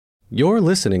You're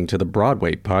listening to the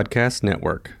Broadway Podcast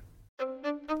Network.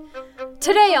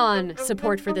 Today on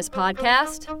support for this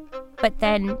podcast. But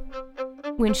then,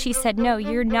 when she said, "No,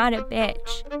 you're not a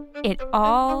bitch," it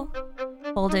all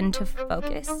pulled into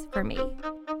focus for me.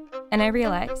 And I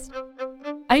realized,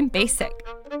 I'm basic.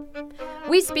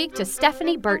 We speak to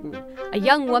Stephanie Burton, a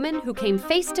young woman who came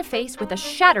face to face with a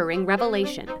shattering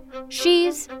revelation.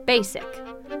 She's basic.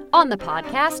 On the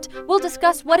podcast, we'll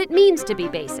discuss what it means to be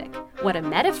basic, what a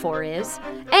metaphor is,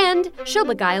 and she'll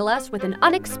beguile us with an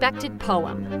unexpected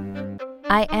poem.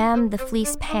 I am the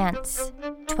fleece pants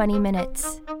 20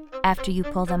 minutes after you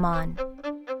pull them on.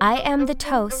 I am the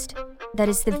toast that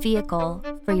is the vehicle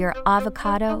for your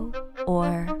avocado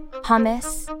or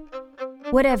hummus,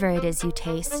 whatever it is you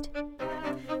taste.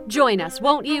 Join us,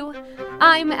 won't you?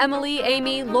 I'm Emily,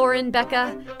 Amy, Lauren,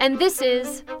 Becca, and this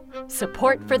is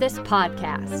Support for This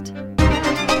Podcast.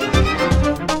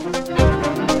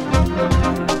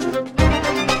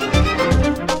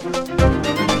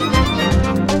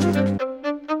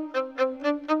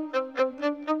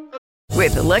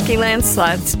 With the Lucky Land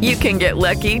Slots, you can get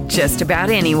lucky just about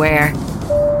anywhere.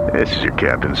 This is your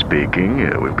captain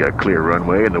speaking. We've got clear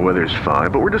runway and the weather's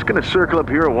fine, but we're just going to circle up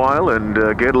here a while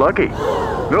and get lucky.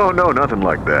 No, nothing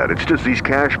like that. It's just these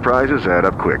cash prizes add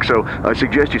up quick. So I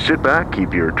suggest you sit back,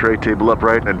 keep your tray table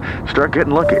upright, and start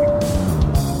getting lucky.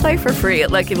 Play for free at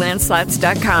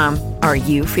LuckyLandSlots.com. Are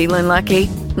you feeling lucky?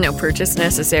 No purchase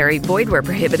necessary. Void where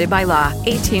prohibited by law.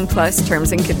 18+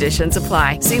 terms and conditions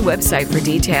apply. See website for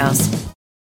details.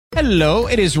 Hello,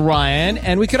 it is Ryan,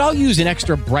 and we could all use an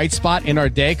extra bright spot in our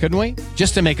day, couldn't we?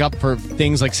 Just to make up for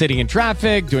things like sitting in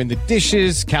traffic, doing the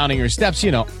dishes, counting your steps,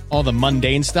 all the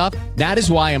mundane stuff. That is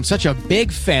why I'm such a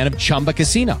big fan of Chumba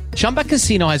Casino. Chumba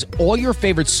Casino has all your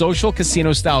favorite social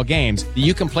casino-style games that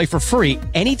you can play for free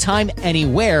anytime,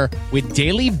 anywhere with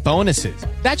daily bonuses.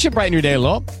 That should brighten your day a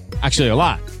little. Actually, a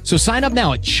lot. So sign up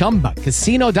now at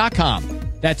ChumbaCasino.com.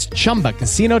 That's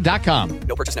ChumbaCasino.com.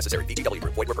 No purchase necessary. VGW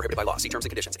Group. Void where prohibited by law. See terms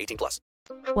and conditions. 18+.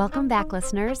 Welcome back,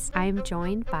 listeners. I'm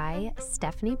joined by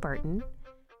Stephanie Burton.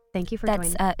 Thank you for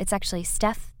joining. It's actually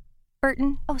Steph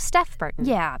Burton. Oh, Steph Burton.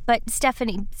 Yeah, but Steph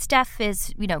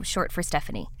is, short for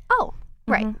Stephanie. Oh,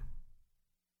 right. Mm-hmm.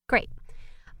 Great.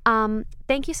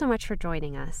 Thank you so much for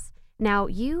joining us. Now,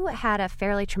 you had a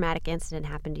fairly traumatic incident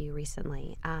happen to you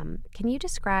recently. Can you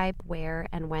describe where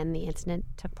and when the incident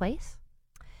took place?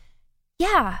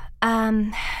 Yeah.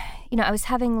 I was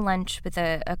having lunch with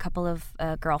a couple of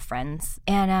girlfriends,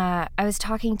 and I was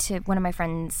talking to one of my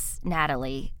friends,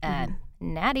 Natalie.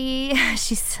 Natty,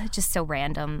 she's just so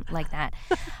random like that.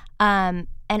 And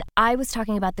I was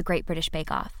talking about the Great British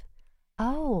Bake Off.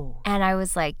 Oh. And I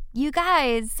was like, you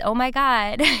guys, oh my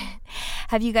God,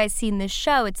 have you guys seen this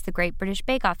show? It's the Great British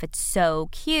Bake Off. It's so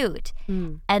cute.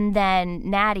 And then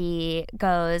Natty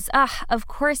goes, of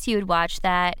course you would watch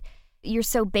that. You're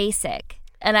so basic.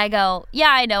 And I go,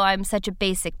 yeah, I know, I'm such a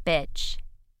basic bitch.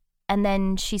 And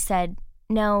then she said,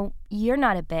 no, you're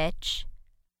not a bitch.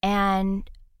 And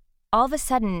all of a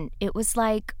sudden, it was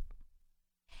like,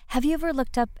 have you ever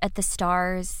looked up at the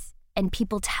stars and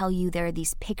people tell you there are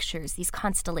these pictures, these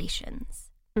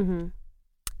constellations? Mm-hmm.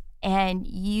 And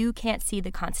you can't see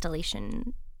the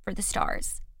constellation for the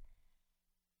stars.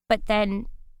 But then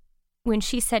when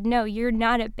she said, no, you're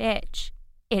not a bitch,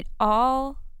 it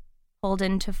all pulled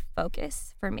into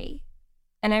focus for me.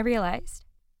 And I realized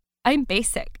I'm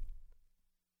basic.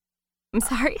 I'm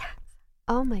sorry.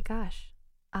 Oh my gosh.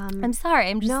 I'm sorry.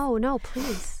 I'm just... No,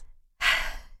 please.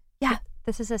 Yeah.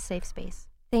 This is a safe space.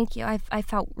 Thank you. I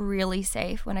felt really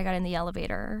safe when I got in the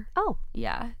elevator. Oh.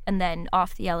 Yeah. And then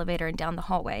off the elevator and down the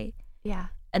hallway. Yeah.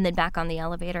 And then back on the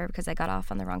elevator because I got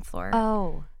off on the wrong floor.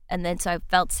 Oh. And then so I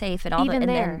felt safe and all even and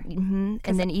there.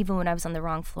 And then even when I was on the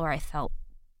wrong floor, I felt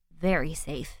very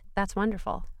safe. That's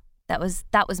wonderful. That was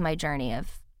my journey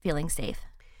of feeling safe.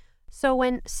 So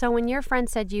when your friend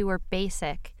said you were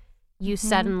basic, you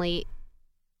suddenly,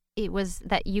 it was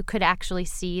that you could actually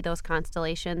see those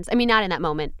constellations. I mean, not in that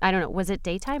moment. I don't know. Was it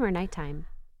daytime or nighttime?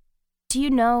 Do you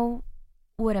know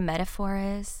what a metaphor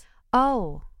is?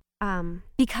 Oh,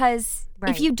 because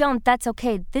right. If you don't, that's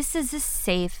okay. This is a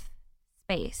safe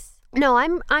space. No,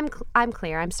 I'm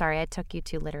clear. I'm sorry. I took you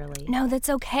too literally. No, that's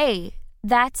okay.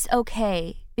 That's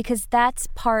okay. Because that's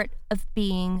part of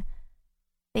being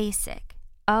basic.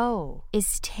 Oh.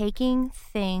 Is taking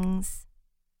things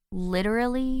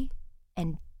literally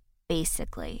and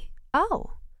basically.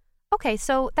 Oh. Okay,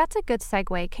 so that's a good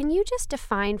segue. Can you just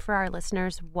define for our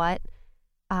listeners what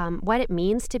it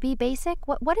means to be basic?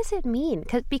 What does it mean?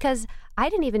 Because I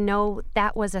didn't even know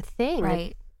that was a thing.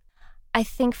 Right. I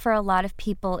think for a lot of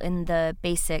people in the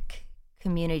basic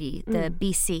community, the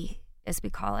BC as we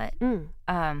call it.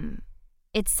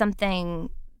 It's something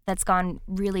that's gone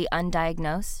really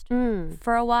undiagnosed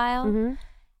for a while. Mm-hmm.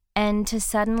 And to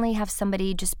suddenly have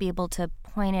somebody just be able to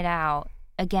point it out,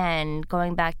 again,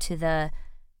 going back to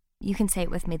you can say it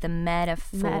with me, the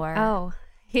metaphor.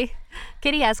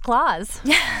 Kitty has claws.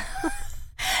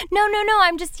 No.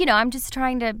 I'm just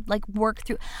trying to work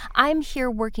through. I'm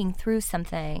here working through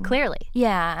something. Clearly.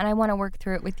 Yeah, and I want to work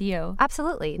through it with you.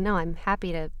 Absolutely. No, I'm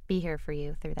happy to be here for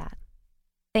you through that.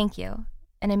 Thank you.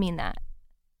 And I mean that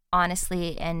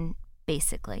honestly and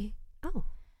basically. Oh.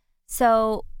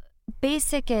 So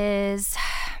basic is,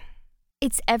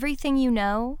 it's everything you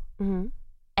know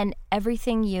and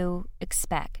everything you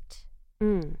expect.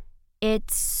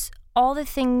 It's all the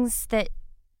things that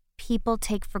people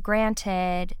take for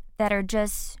granted that are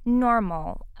just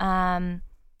normal.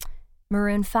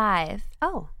 Maroon 5.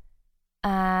 Oh.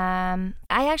 I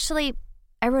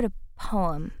wrote a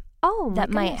poem. Oh, that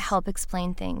my might goodness. help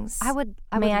explain things.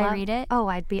 May I read it? Oh,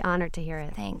 I'd be honored to hear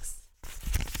it. Thanks.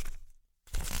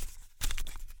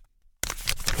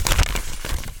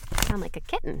 Sound like a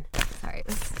kitten. Sorry, it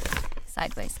was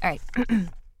sideways. All right.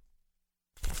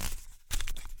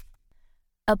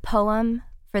 A poem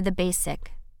for the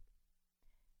basic.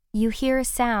 You hear a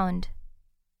sound,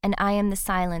 and I am the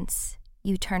silence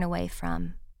you turn away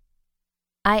from.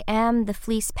 I am the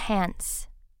fleece pants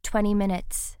 20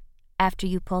 minutes after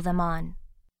you pull them on.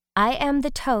 I am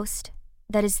the toast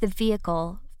that is the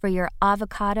vehicle for your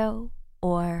avocado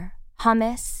or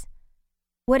hummus,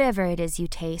 whatever it is you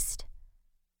taste.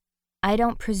 I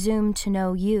don't presume to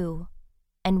know you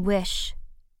and wish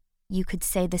you could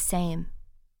say the same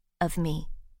of me.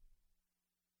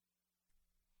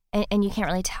 And you can't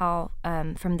really tell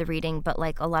from the reading, but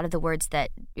a lot of the words that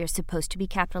you're supposed to be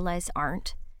capitalized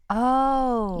aren't.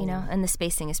 Oh. And the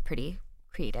spacing is pretty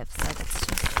creative.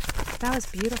 So that was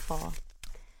beautiful.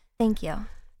 Thank you.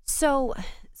 So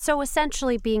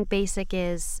essentially being basic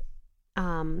is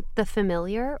the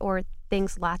familiar or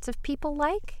things lots of people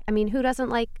like. I mean, who doesn't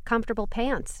like comfortable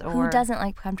pants? Or who doesn't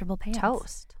like comfortable pants?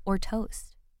 Toast. Or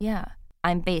toast. Yeah.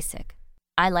 I'm basic.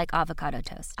 I like avocado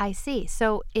toast. I see.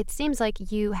 So it seems like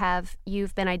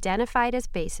you've been identified as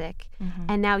basic,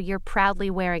 and now you're proudly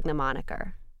wearing the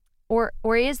moniker. Or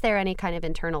is there any kind of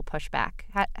internal pushback?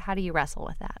 How do you wrestle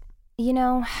with that?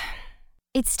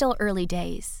 It's still early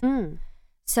days.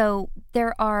 So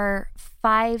there are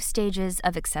 5 stages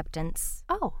of acceptance.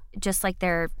 Oh. Just like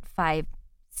there are 5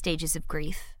 stages of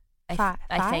grief. I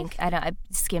think. I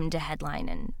skimmed a headline,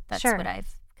 and that's what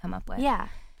I've come up with. Yeah.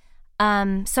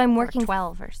 So I'm working... Or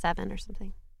 12 or 7 or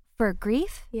something. For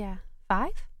grief? Yeah.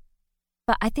 5?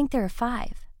 But I think there are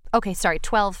 5. Okay, sorry.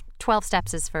 12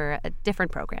 steps is for a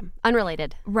different program.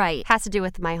 Unrelated. Right. Has to do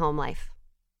with my home life.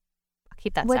 I'll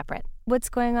keep that separate. What's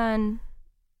going on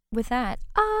with that?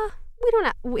 We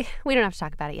don't have to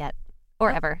talk about it yet. Or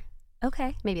ever.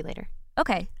 Okay. Maybe later.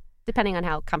 Okay. Depending on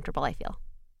how comfortable I feel.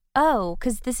 Oh,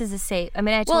 because this is a safe... I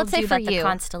mean, I told you about the you.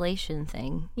 constellation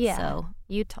thing. Yeah. So.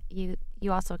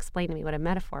 You also explained to me what a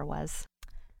metaphor was.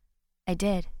 I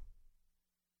did.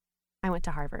 I went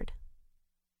to Harvard.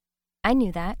 I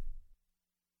knew that.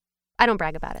 I don't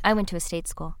brag about it. I went to a state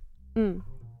school.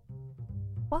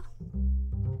 Well,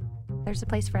 there's a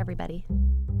place for everybody.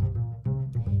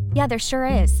 Yeah, there sure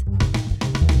is.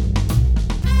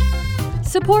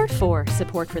 Support for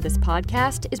this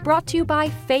podcast is brought to you by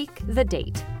Fake the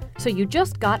Date. So you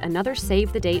just got another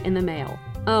save the date in the mail.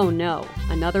 Oh no,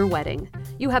 another wedding.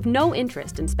 You have no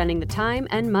interest in spending the time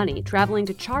and money traveling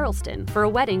to Charleston for a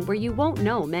wedding where you won't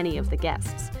know many of the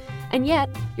guests. And yet,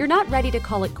 you're not ready to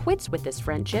call it quits with this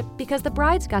friendship because the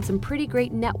bride's got some pretty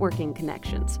great networking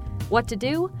connections. What to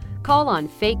do? Call on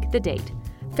Fake the Date.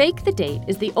 Fake the Date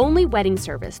is the only wedding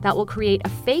service that will create a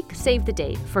fake save the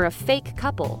date for a fake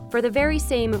couple for the very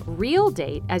same real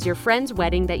date as your friend's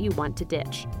wedding that you want to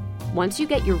ditch. Once you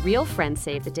get your real friend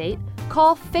save the date,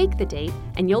 call Fake the Date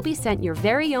and you'll be sent your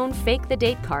very own Fake the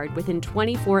Date card within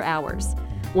 24 hours.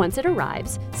 Once it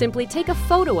arrives, simply take a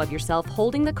photo of yourself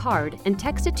holding the card and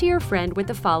text it to your friend with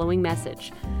the following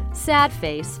message. Sad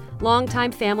face,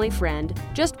 longtime family friend,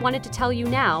 just wanted to tell you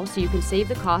now so you can save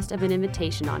the cost of an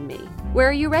invitation on me. Where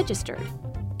are you registered?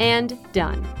 And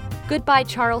done. Goodbye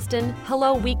Charleston,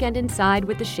 hello Weekend Inside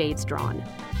with the shades drawn.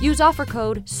 Use offer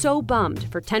code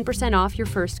SOBUMMED for 10% off your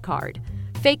first card.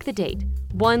 Fake the Date,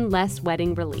 one less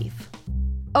wedding relief.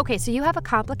 Okay, so you have a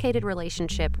complicated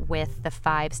relationship with the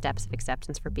 5 steps of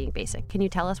acceptance for being basic. Can you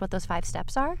tell us what those 5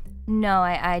 steps are? No,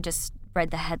 I just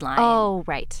read the headline. Oh,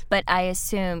 right. But I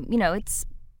assume, it's...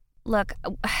 Look,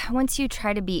 once you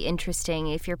try to be interesting,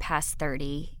 if you're past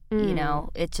 30,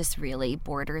 it just really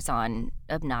borders on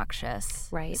obnoxious.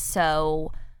 Right.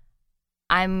 So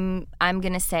I'm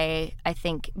gonna say I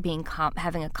think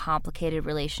having a complicated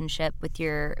relationship with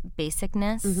your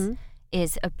basicness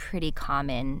is a pretty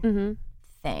common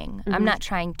thing. I'm not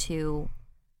trying to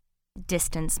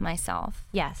distance myself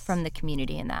from the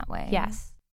community in that way.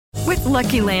 Yes. With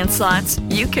Lucky Land Slots,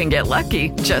 you can get lucky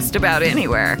just about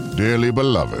anywhere. Dearly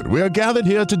beloved, we are gathered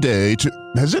here today to...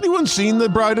 Has anyone seen the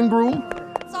bride and groom?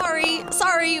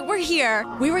 Sorry, we're here.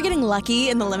 We were getting lucky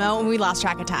in the limo and we lost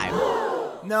track of time.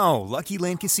 No, Lucky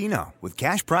Land Casino, with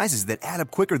cash prizes that add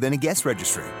up quicker than a guest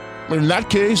registry. In that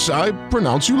case, I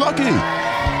pronounce you lucky.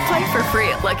 Play for free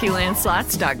at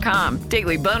LuckyLandSlots.com.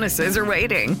 Daily bonuses are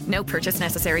waiting. No purchase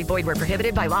necessary. Void where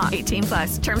prohibited by law.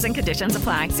 18+. Terms and conditions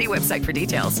apply. See website for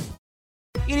details.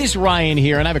 It is Ryan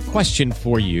here, and I have a question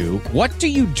for you. What do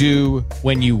you do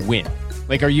when you win?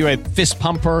 Like, are you a fist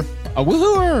pumper, a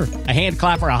woohooer, a hand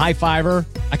clapper, a high fiver?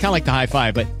 I kind of like the high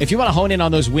five, but if you want to hone in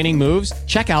on those winning moves,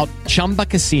 check out Chumba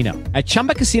Casino. At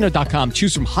ChumbaCasino.com,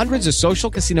 choose from hundreds of social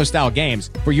casino-style games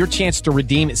for your chance to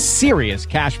redeem serious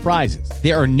cash prizes.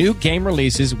 There are new game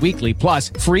releases weekly, plus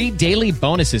free daily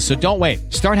bonuses, so don't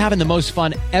wait. Start having the most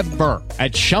fun ever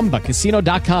at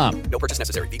ChumbaCasino.com. No purchase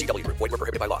necessary. VGW. Void where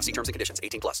prohibited by law. See terms and conditions.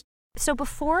 18+. So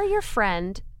before your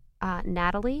friend,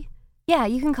 Natalie... Yeah,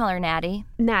 you can call her Natty.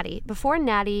 Natty. Before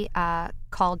Natty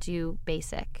called you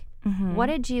basic, what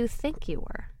did you think you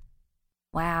were?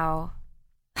 Wow.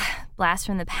 Blast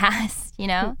from the past, you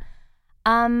know?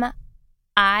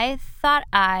 I thought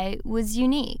I was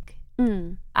unique.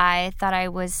 I thought I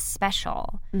was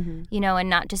special, you know, and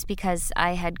not just because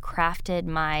I had crafted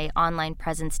my online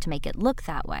presence to make it look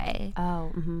that way.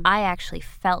 Oh, I actually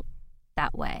felt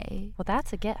that way. Well,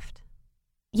 that's a gift.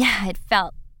 Yeah, it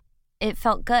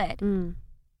felt good.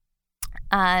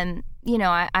 You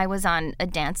know, I was on a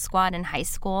dance squad in high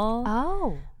school.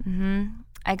 Oh.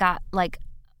 I got like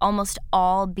almost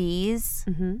all B's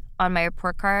on my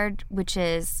report card, which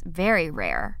is very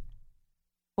rare.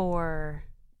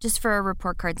 Just for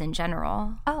report cards in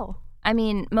general. Oh. I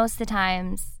mean, most of the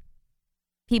times,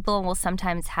 people will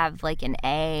sometimes have like an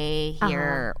A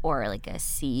here or like a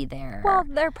C there. Well,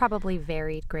 they're probably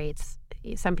varied grades.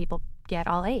 Some people get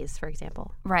all A's, for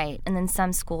example. Right. And then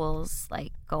some schools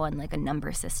like go on like a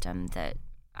number system that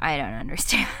I don't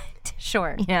understand.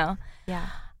 Sure. You know? Yeah.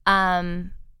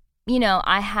 You know,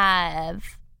 I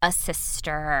have a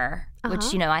sister,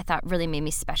 which, you know, I thought really made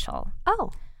me special.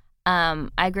 Oh.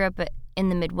 I grew up in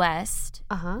the Midwest,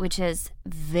 which is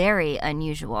very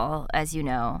unusual, as you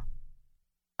know.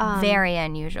 Very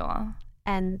unusual.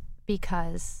 And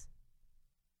because?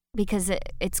 Because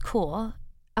it's cool.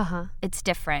 It's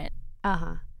different.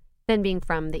 Than being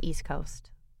from the East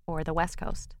Coast or the West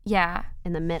Coast. Yeah.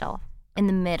 In the middle.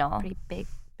 Pretty big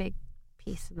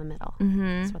piece in the middle.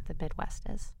 That's what the Midwest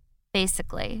is.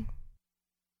 Basically.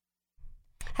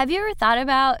 Have you ever thought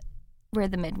about where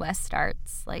the Midwest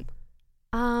starts? Like,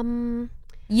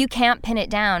 you can't pin it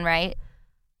down, right?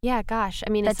 Yeah, gosh.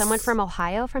 I mean, is someone from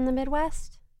Ohio from the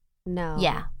Midwest? No.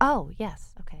 Yeah. Oh,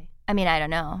 yes. Okay. I mean, I don't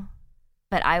know.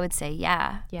 But I would say,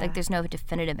 yeah. Yeah. Like, there's no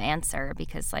definitive answer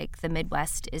because, like, the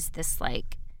Midwest is this,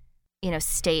 like, you know,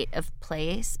 state of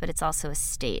place, but it's also a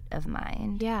state of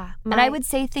mind. Yeah. And I would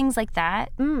say things like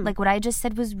that. Like, what I just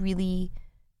said was really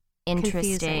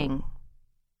interesting.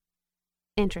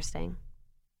 Interesting.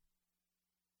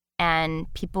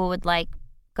 And people would, like,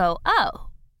 go, oh.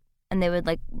 And they would,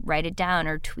 like, write it down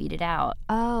or tweet it out.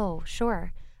 Oh,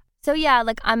 sure. So, yeah,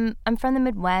 like, I'm from the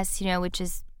Midwest, you know, which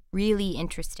is really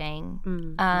interesting,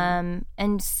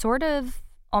 and sort of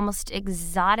almost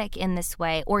exotic in this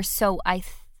way, or so I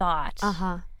thought.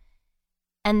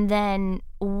 And then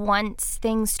once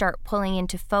things start pulling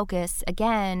into focus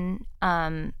again,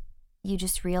 you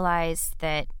just realize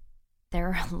that there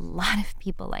are a lot of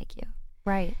people like you.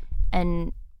 Right.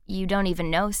 And you don't even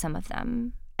know some of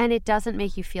them. And it doesn't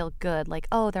make you feel good, like,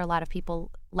 oh, there are a lot of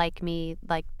people like me.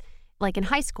 Like in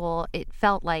high school, it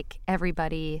felt like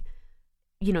everybody...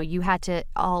 You know, you had to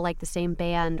all like the same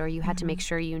band or you had to make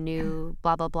sure you knew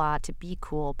blah, blah, blah to be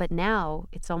cool. But now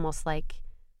it's almost like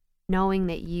knowing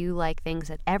that you like things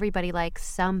that everybody likes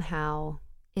somehow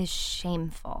is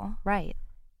shameful. Right.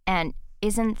 And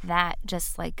isn't that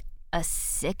just like a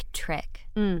sick trick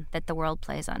that the world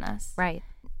plays on us? Right.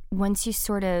 Once you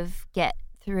sort of get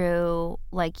through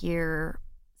like your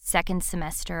second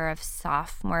semester of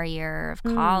sophomore year of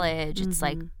college, it's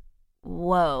like,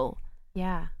 whoa.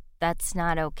 Yeah. That's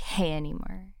not okay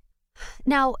anymore.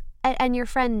 Now, and your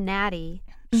friend Natty,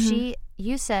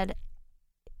 you said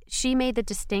she made the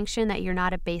distinction that you're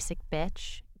not a basic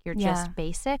bitch. You're just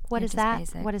basic. What is that?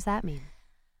 Basic. What does that mean?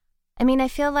 I mean, I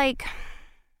feel like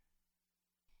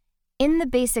in the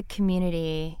basic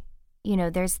community,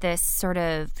 there's this sort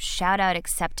of shout-out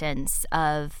acceptance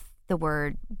of the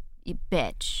word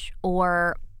bitch,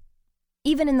 or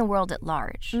even in the world at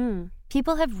large.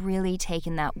 People have really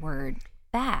taken that word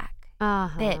back.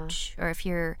 Bitch. Or if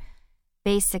you're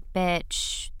basic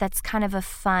bitch, that's kind of a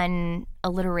fun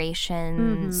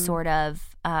alliteration, sort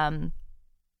of.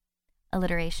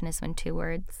 Alliteration is when two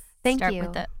words start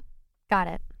with it. Got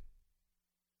it.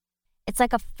 It's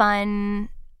like a fun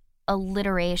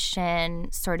alliteration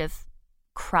sort of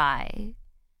cry.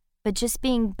 But just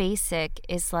being basic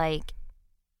is like,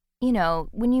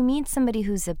 when you meet somebody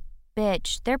who's a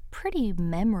bitch, they're pretty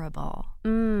memorable.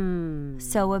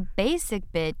 So a basic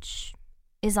bitch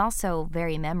is also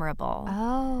very memorable.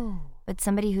 Oh. But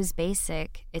somebody who's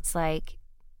basic, it's like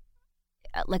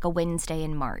a Wednesday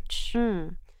in March.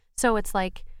 So it's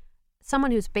like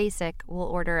someone who's basic will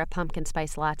order a pumpkin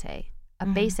spice latte. A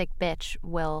basic bitch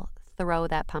will throw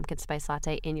that pumpkin spice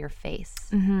latte in your face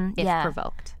if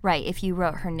provoked. Right, if you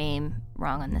wrote her name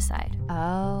wrong on the side.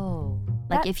 Oh.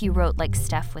 Like if you wrote like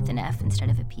Steph with an F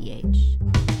instead of a PH.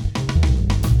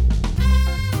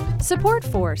 Support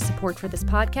for this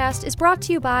podcast is brought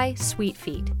to you by Sweet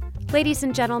Feet. Ladies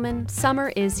and gentlemen,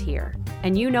 summer is here,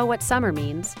 and you know what summer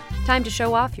means. Time to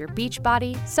show off your beach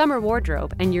body, summer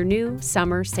wardrobe, and your new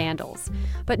summer sandals.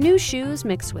 But new shoes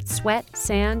mixed with sweat,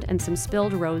 sand, and some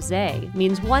spilled rosé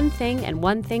means one thing and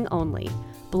one thing only: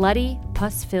 bloody,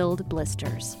 pus-filled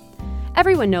blisters.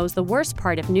 Everyone knows the worst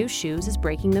part of new shoes is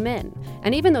breaking them in,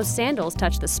 and even though sandals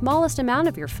touch the smallest amount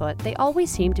of your foot, they always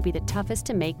seem to be the toughest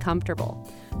to make comfortable.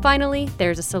 Finally,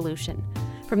 there's a solution.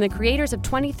 From the creators of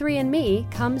 23andMe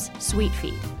comes Sweet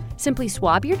Feet. Simply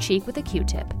swab your cheek with a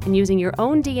Q-tip, and using your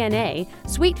own DNA,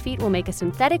 Sweet Feet will make a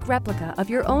synthetic replica of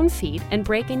your own feet and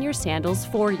break in your sandals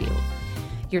for you.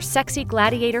 Your sexy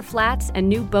gladiator flats and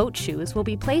new boat shoes will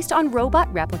be placed on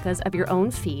robot replicas of your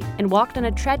own feet and walked on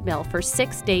a treadmill for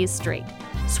 6 days straight.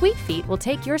 Sweet Feet will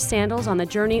take your sandals on the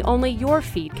journey only your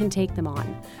feet can take them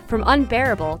on, from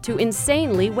unbearable to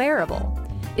insanely wearable.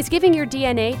 Is giving your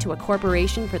DNA to a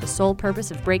corporation for the sole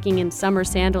purpose of breaking in summer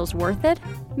sandals worth it?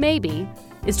 Maybe.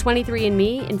 Is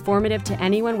 23andMe informative to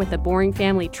anyone with a boring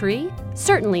family tree?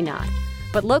 Certainly not.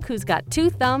 But look who's got 2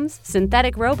 thumbs,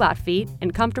 synthetic robot feet,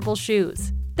 and comfortable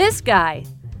shoes. This guy!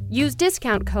 Use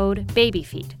discount code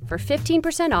BABYFEET for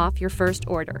 15% off your first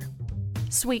order.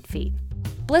 Sweet Feet.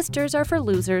 Blisters are for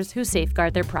losers who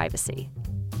safeguard their privacy.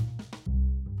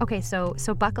 Okay, so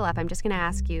buckle up. I'm just going to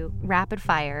ask you rapid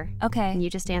fire. Okay. And you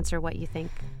just answer what you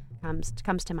think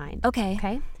comes to mind. Okay.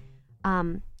 Okay?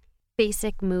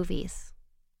 Basic movies.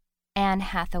 Anne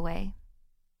Hathaway.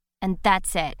 And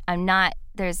that's it.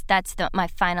 That's my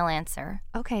final answer.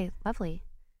 Okay, lovely.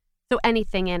 So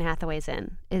anything Anne Hathaway's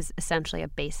in is essentially a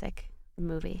basic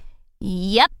movie.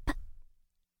 Yep.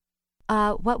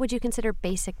 What would you consider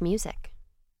basic music?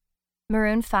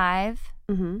 Maroon 5.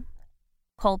 Mm-hmm.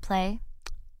 Coldplay.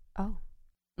 Oh.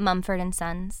 Mumford &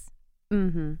 Sons.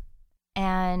 Mm-hmm.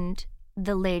 And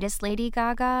the latest Lady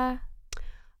Gaga,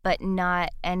 but not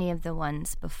any of the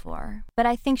ones before. But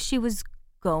I think she was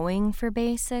going for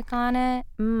basic on it.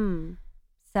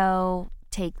 So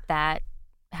take that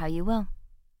how you will.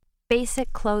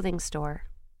 Basic clothing store.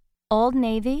 Old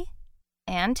Navy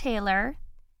and Taylor.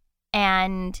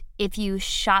 And if you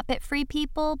shop at Free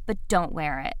People but don't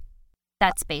wear it,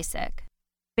 that's basic.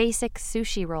 Basic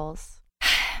sushi rolls.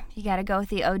 You got to go with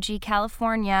the OG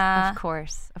California. Of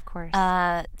course.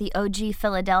 The OG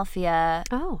Philadelphia.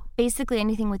 Oh. Basically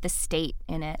anything with the state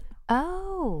in it.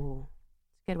 Oh.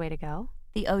 Good way to go.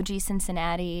 The OG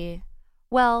Cincinnati.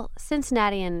 Well,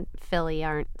 Cincinnati and Philly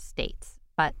aren't states,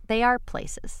 but they are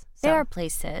places. So they are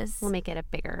places. We'll make it a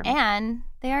bigger. And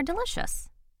they are delicious.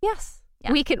 Yes.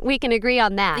 Yeah. We can agree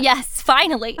on that. Yes,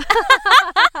 finally.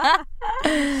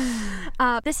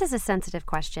 This is a sensitive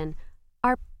question.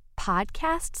 Are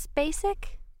podcasts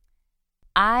basic?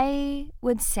 I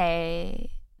would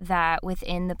say that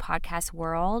within the podcast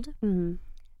world,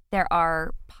 there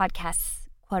are podcasts,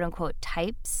 quote unquote,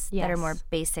 types that are more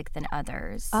basic than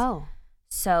others. Oh.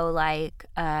 So like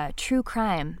true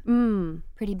crime,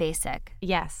 pretty basic.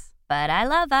 Yes. But I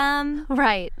love them.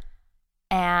 Right.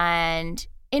 And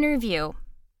interview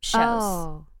shows.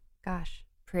 Oh, gosh.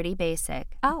 Pretty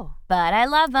basic. Oh. But I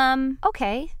love them.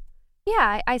 Okay.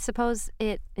 Yeah, I suppose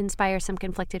it inspires some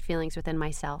conflicted feelings within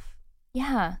myself.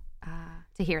 Yeah.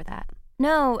 To hear that.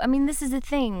 No, I mean, this is the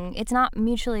thing. It's not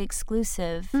mutually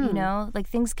exclusive, you know? Like,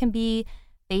 things can be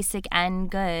basic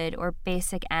and good or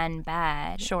basic and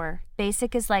bad. Sure.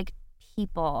 Basic is like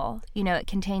people. You know, it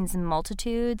contains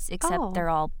multitudes, except they're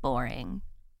all boring.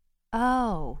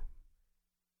 Oh.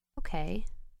 Okay.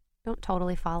 Don't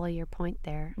totally follow your point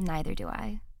there. Neither do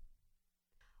I.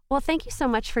 Well, thank you so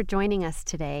much for joining us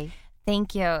today.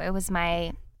 Thank you. It was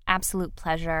my absolute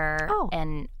pleasure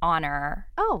and honor.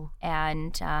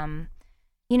 And,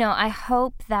 I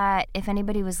hope that if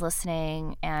anybody was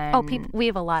listening and... we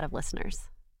have a lot of listeners.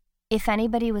 If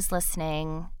anybody was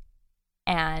listening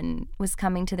and was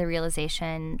coming to the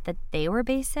realization that they were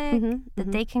basic,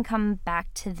 that they can come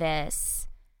back to this,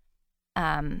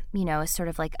 as sort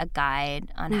of like a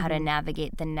guide on how to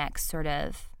navigate the next sort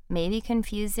of maybe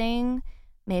confusing,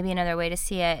 maybe another way to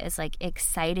see it is like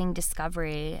exciting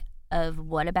discovery of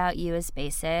what about you is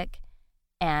basic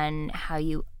and how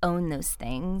you own those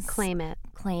things. Claim it.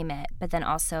 But then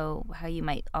also how you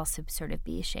might also sort of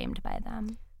be ashamed by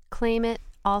them. Claim it.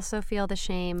 Also feel the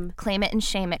shame. Claim it and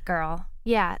shame it, girl.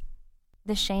 Yeah.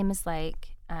 The shame is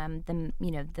like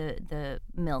the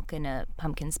milk in a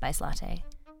pumpkin spice latte.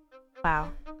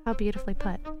 Wow. How beautifully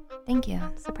put. Thank you.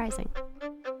 Surprising.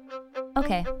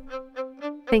 Okay.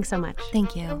 Thanks so much.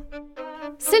 Thank you.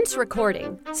 Since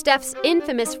recording, Steph's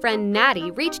infamous friend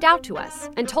Natty reached out to us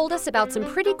and told us about some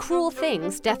pretty cruel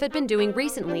things Steph had been doing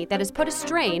recently that has put a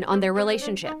strain on their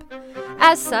relationship.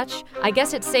 As such, I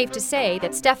guess it's safe to say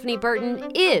that Stephanie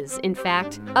Burton is, in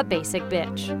fact, a basic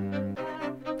bitch.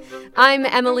 I'm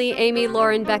Emily Amy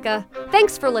Lauren Becca.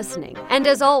 Thanks for listening, and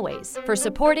as always, for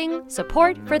supporting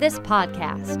Support for this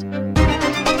podcast.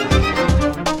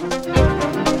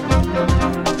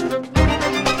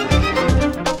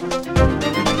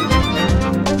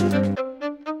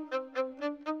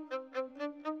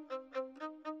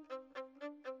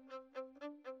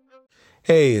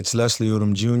 Hey, it's Leslie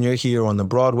Odom Jr. here on the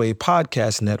Broadway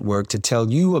Podcast Network to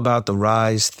tell you about the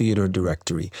Rise Theater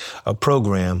Directory, a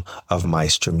program of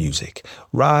Maestro Music.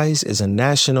 Rise is a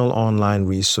national online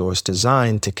resource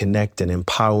designed to connect and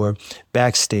empower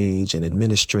backstage and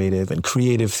administrative and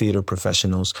creative theater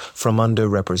professionals from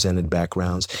underrepresented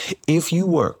backgrounds. If you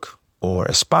work or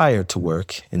aspire to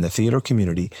work in the theater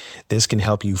community, this can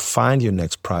help you find your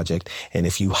next project. And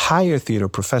if you hire theater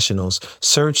professionals,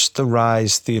 search the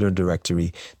Rise Theater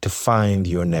Directory to find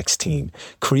your next team.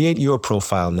 Create your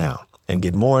profile now and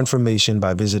get more information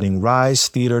by visiting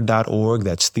risetheater.org.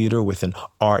 That's theater with an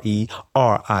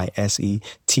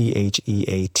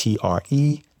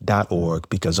RISETHEATRE.org,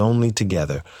 because only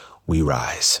together we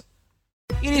rise.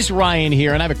 It is Ryan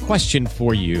here, and I have a question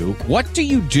for you. What do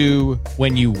you do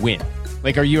when you win?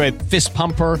 Like, are you a fist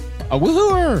pumper, a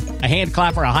woo-hooer, a hand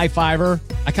clapper, a high-fiver?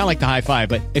 I kind of like the high-five,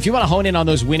 but if you want to hone in on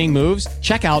those winning moves,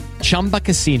 check out Chumba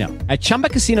Casino. At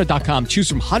ChumbaCasino.com, choose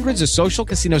from hundreds of social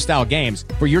casino-style games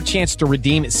for your chance to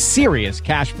redeem serious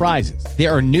cash prizes.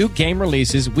 There are new game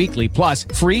releases weekly, plus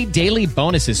free daily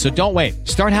bonuses, so don't wait.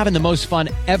 Start having the most fun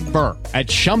ever at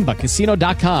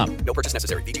ChumbaCasino.com. No purchase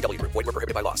necessary. VGW Group. Void where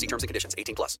prohibited by law. See terms and conditions.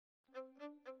 18+.